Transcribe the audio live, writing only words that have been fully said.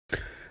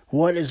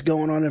What is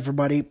going on,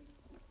 everybody?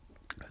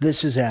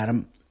 This is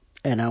Adam,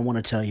 and I want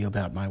to tell you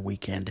about my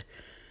weekend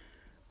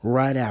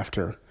right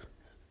after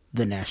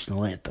the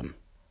national anthem.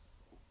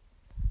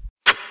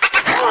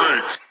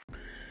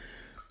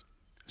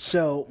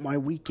 So, my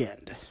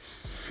weekend,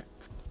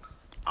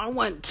 I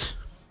went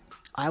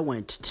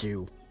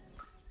to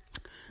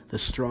the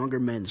Stronger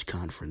Men's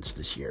Conference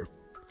this year.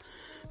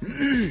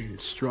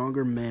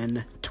 Stronger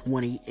Men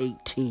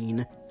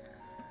 2018.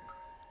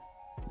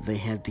 They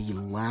had the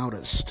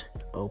loudest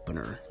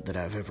opener that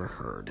I've ever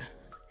heard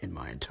in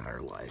my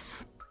entire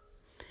life.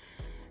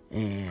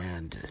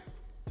 And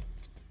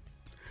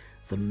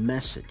the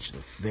message,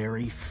 the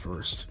very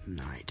first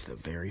message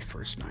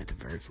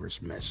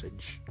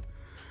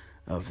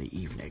of the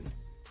evening,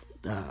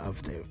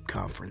 of the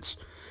conference,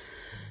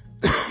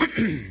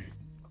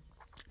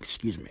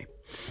 excuse me,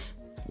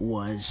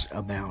 was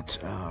about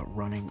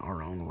running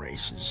our own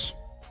races.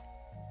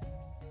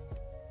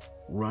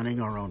 Running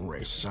our own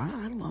races.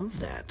 I love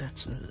that.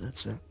 That's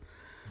a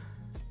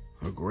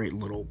great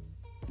little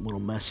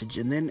message.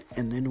 And then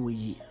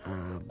we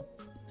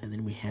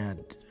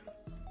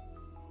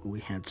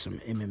had some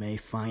MMA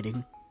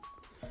fighting.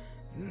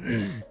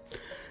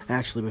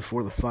 Actually,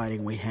 before the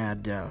fighting, we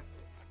had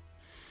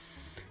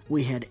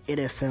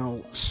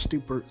NFL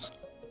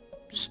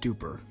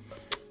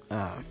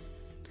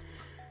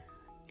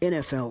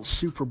NFL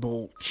Super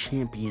Bowl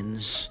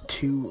champions,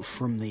 two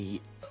from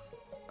the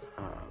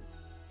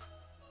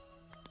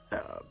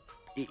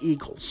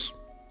Eagles,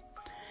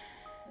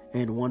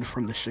 and one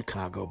from the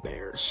Chicago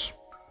Bears.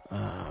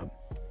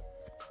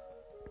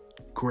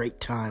 Great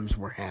times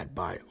were had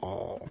by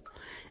all.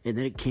 And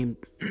then it came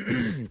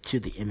to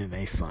the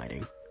MMA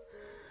fighting,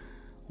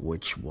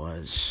 which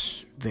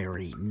was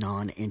very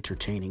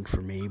non-entertaining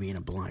for me, being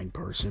a blind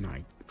person.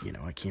 I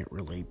can't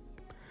really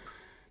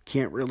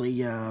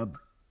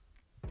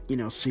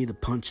see the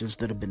punches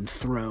that have been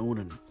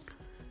thrown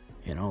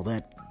and all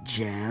that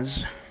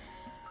jazz.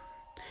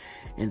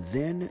 And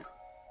then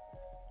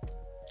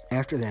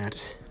after that,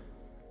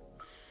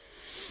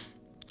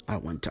 I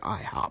went to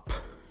IHOP.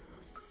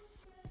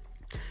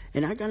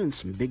 And I got in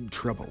some big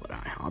trouble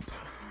at IHOP,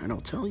 and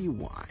I'll tell you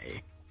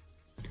why.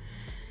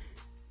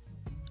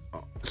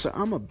 So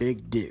I'm a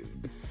big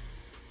dude.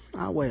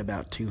 I weigh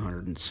about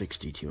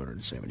 260,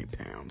 270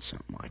 pounds,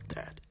 something like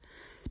that.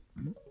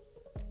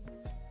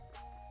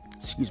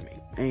 Excuse me.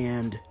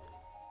 And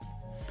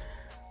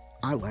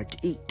I like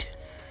to eat.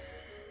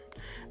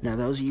 Now,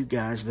 those of you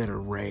guys that are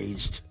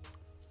raised,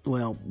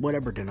 well,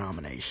 whatever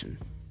denomination,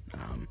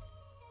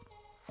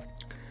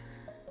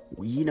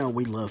 we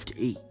love to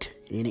eat.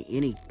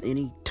 Any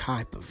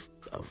type of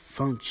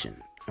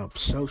function, of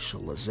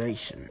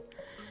socialization,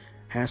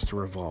 has to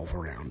revolve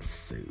around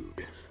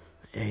food.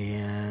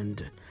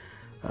 And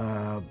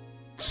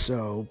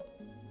so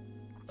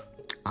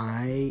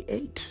I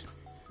ate.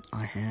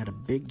 I had a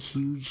big,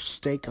 huge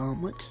steak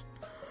omelet,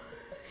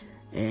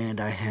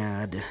 and I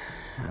had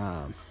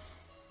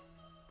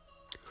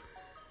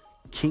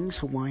King's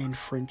Hawaiian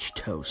French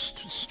toast,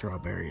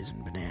 strawberries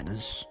and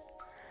bananas.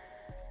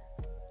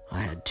 I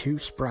had 2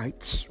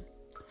 Sprites,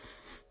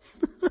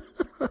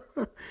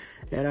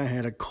 and I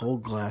had a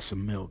cold glass of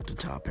milk to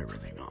top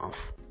everything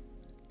off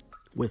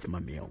with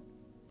my meal.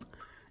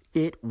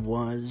 It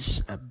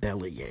was a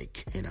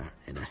bellyache and a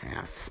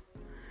half.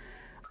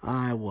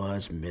 I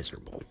was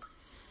miserable.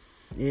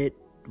 It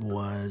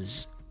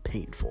was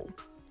painful.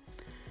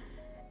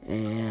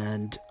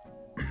 And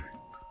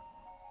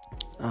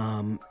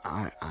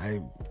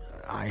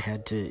I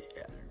had to.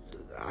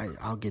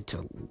 I'll get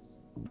to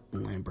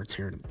Lambert's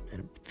here in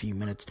a few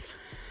minutes.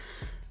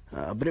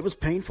 But it was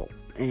painful,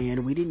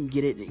 and we didn't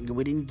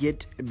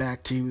get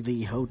back to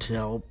the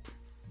hotel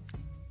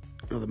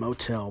or the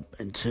motel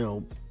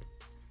until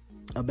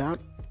about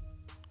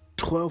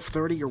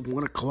 12:30 or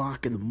 1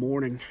 o'clock in the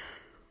morning.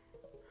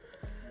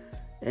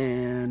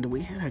 And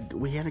we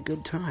had a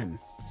good time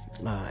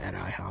at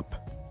IHOP.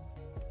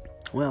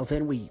 Well,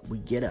 then we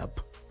get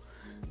up.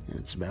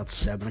 It's about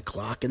 7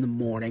 o'clock in the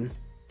morning.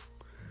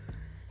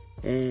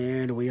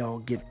 And we all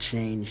get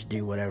changed,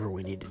 do whatever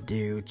we need to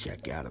do,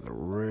 check out of the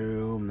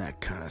room, that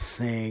kind of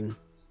thing.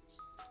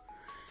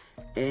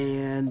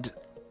 And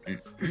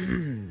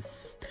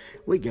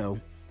we go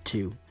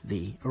to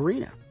the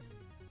arena.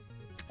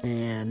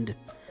 And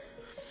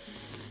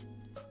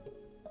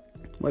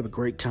we have a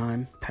great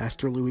time.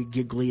 Pastor Louis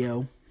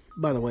Giglio.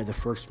 By the way, the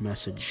first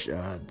message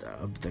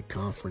of the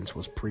conference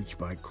was preached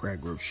by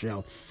Craig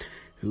Rochelle,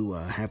 who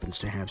happens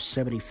to have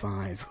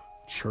 75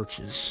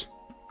 churches.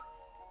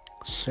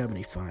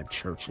 75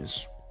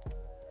 churches.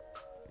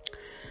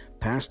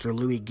 Pastor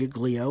Louis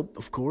Giglio,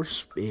 of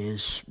course,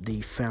 is the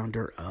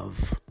founder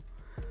of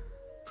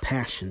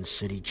Passion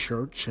City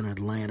Church in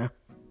Atlanta.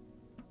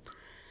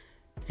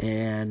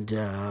 And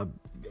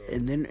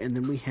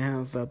then we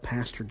have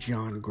Pastor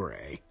John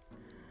Gray,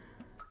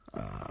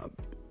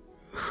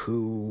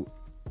 who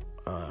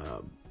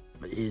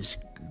is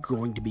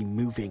going to be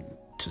moving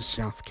to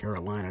South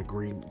Carolina,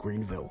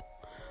 Greenville,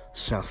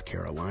 South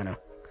Carolina,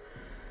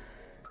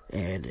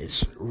 and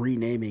is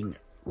renaming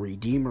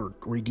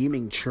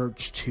Redeeming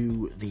Church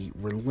to the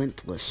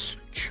Relentless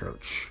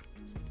Church.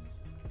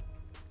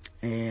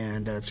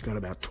 And it's got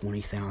about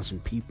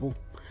 20,000 people.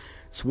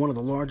 It's one of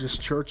the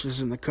largest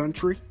churches in the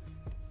country.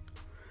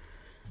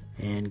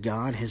 And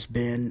God's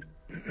been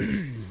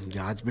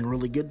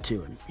really good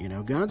to him. You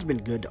know, God's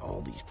been good to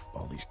all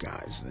these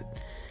guys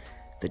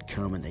that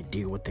come and they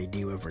do what they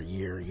do every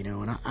year, you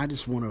know. And I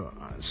just want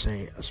to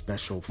say a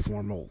special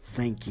formal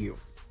thank you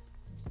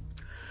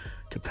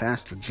to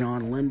Pastor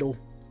John Lindell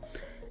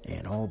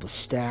and all the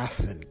staff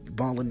and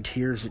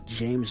volunteers at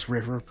James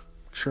River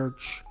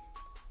Church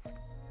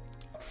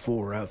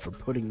for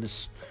putting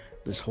this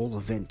whole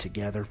event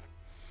together.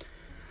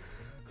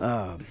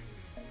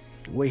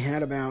 We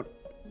had about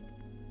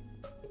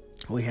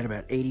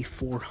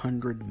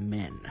 8,400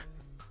 men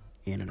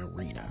in an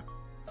arena.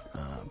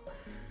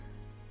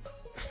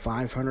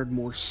 500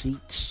 more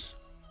seats.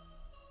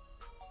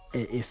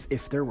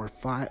 If there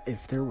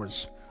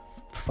was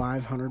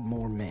 500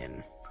 more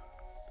men,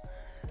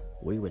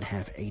 we would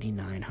have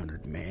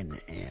 8,900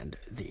 men, and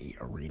the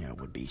arena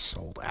would be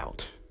sold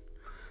out.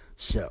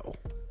 So,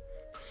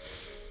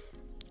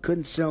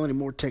 couldn't sell any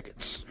more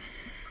tickets.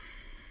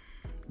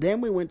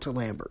 Then we went to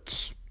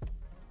Lambert's,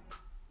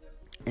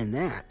 and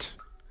that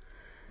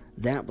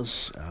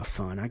was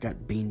fun. I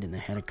got beamed in the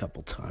head a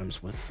couple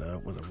times with a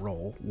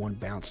roll. One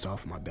bounced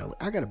off my belly.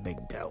 I got a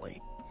big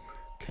belly,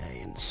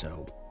 okay, and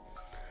so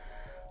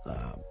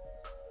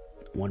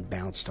one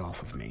bounced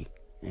off of me,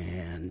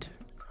 and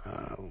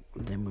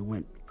then we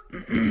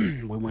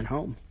went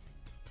home.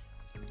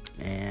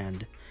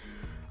 And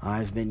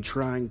I've been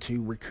trying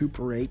to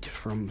recuperate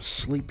from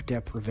sleep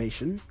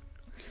deprivation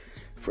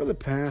for the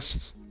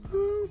past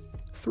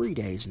 3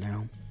 days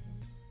now.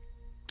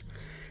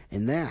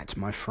 And that,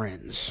 my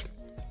friends,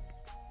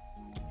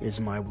 is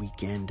my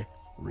weekend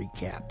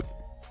recap.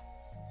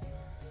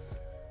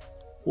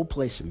 We'll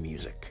play some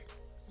music.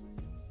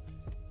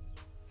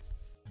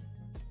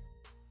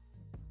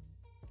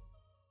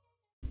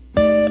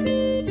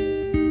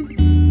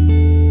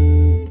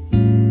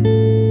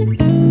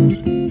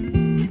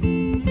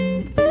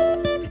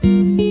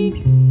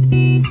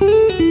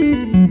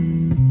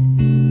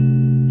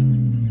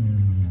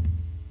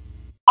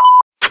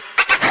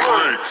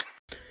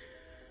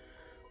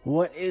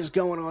 What is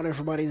going on,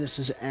 everybody? This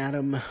is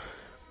Adam.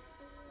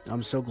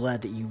 I'm so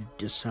glad that you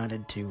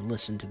decided to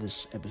listen to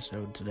this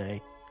episode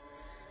today.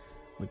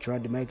 We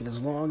tried to make it as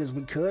long as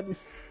we could.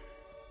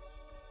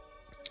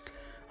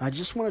 I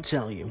just want to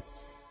tell you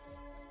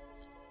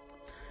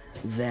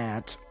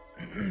that,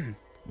 that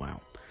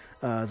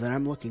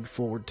I'm looking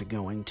forward to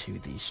going to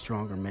the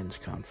Stronger Men's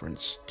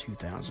Conference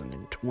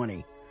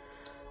 2020.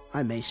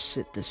 I may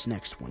sit this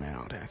next one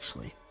out,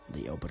 actually.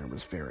 The opener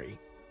was very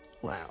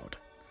loud.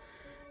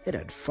 It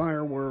had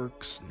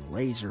fireworks and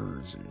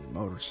lasers and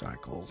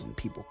motorcycles and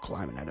people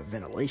climbing out of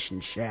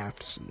ventilation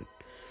shafts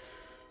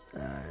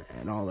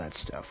and all that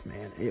stuff,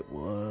 man. It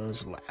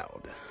was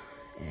loud.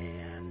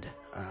 And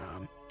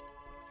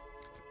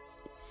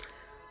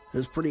it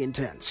was pretty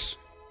intense.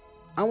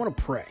 I want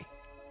to pray.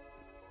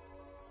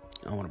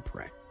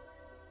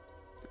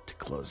 To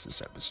close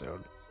this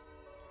episode.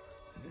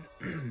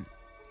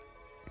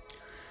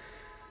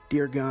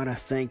 Dear God, I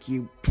thank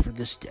you for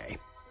this day.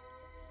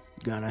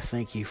 God, I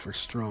thank you for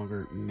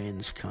Stronger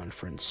Men's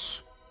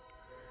Conference.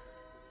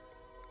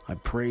 I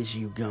praise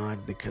you,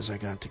 God, because I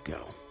got to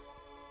go.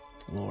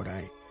 Lord,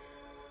 I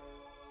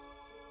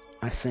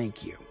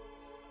thank you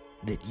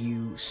that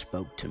you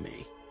spoke to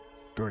me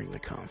during the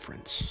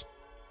conference.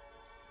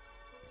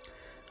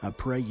 I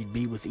pray you'd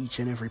be with each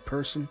and every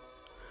person.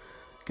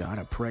 God,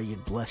 I pray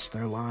you'd bless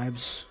their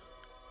lives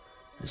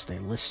as they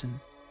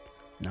listen,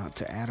 not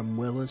to Adam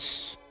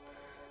Willis,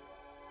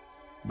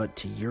 but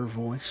to your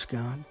voice,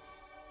 God.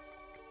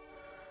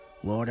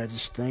 Lord, I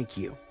just thank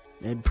you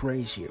and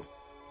praise you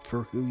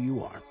for who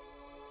you are.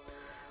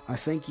 I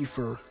thank you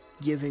for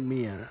giving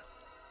me a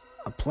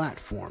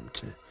platform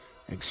to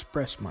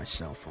express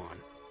myself on.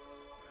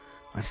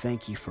 I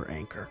thank you for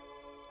Anchor.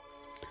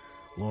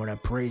 Lord, I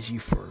praise you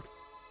for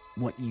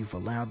what you've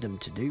allowed them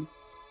to do.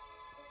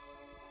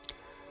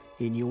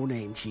 In your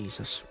name,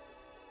 Jesus.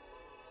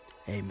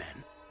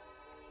 Amen.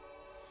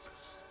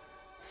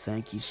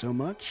 Thank you so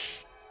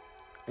much,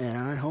 and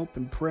I hope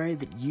and pray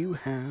that you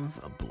have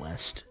a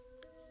blessed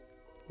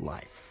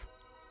life.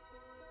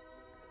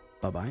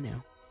 Bye-bye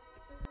now.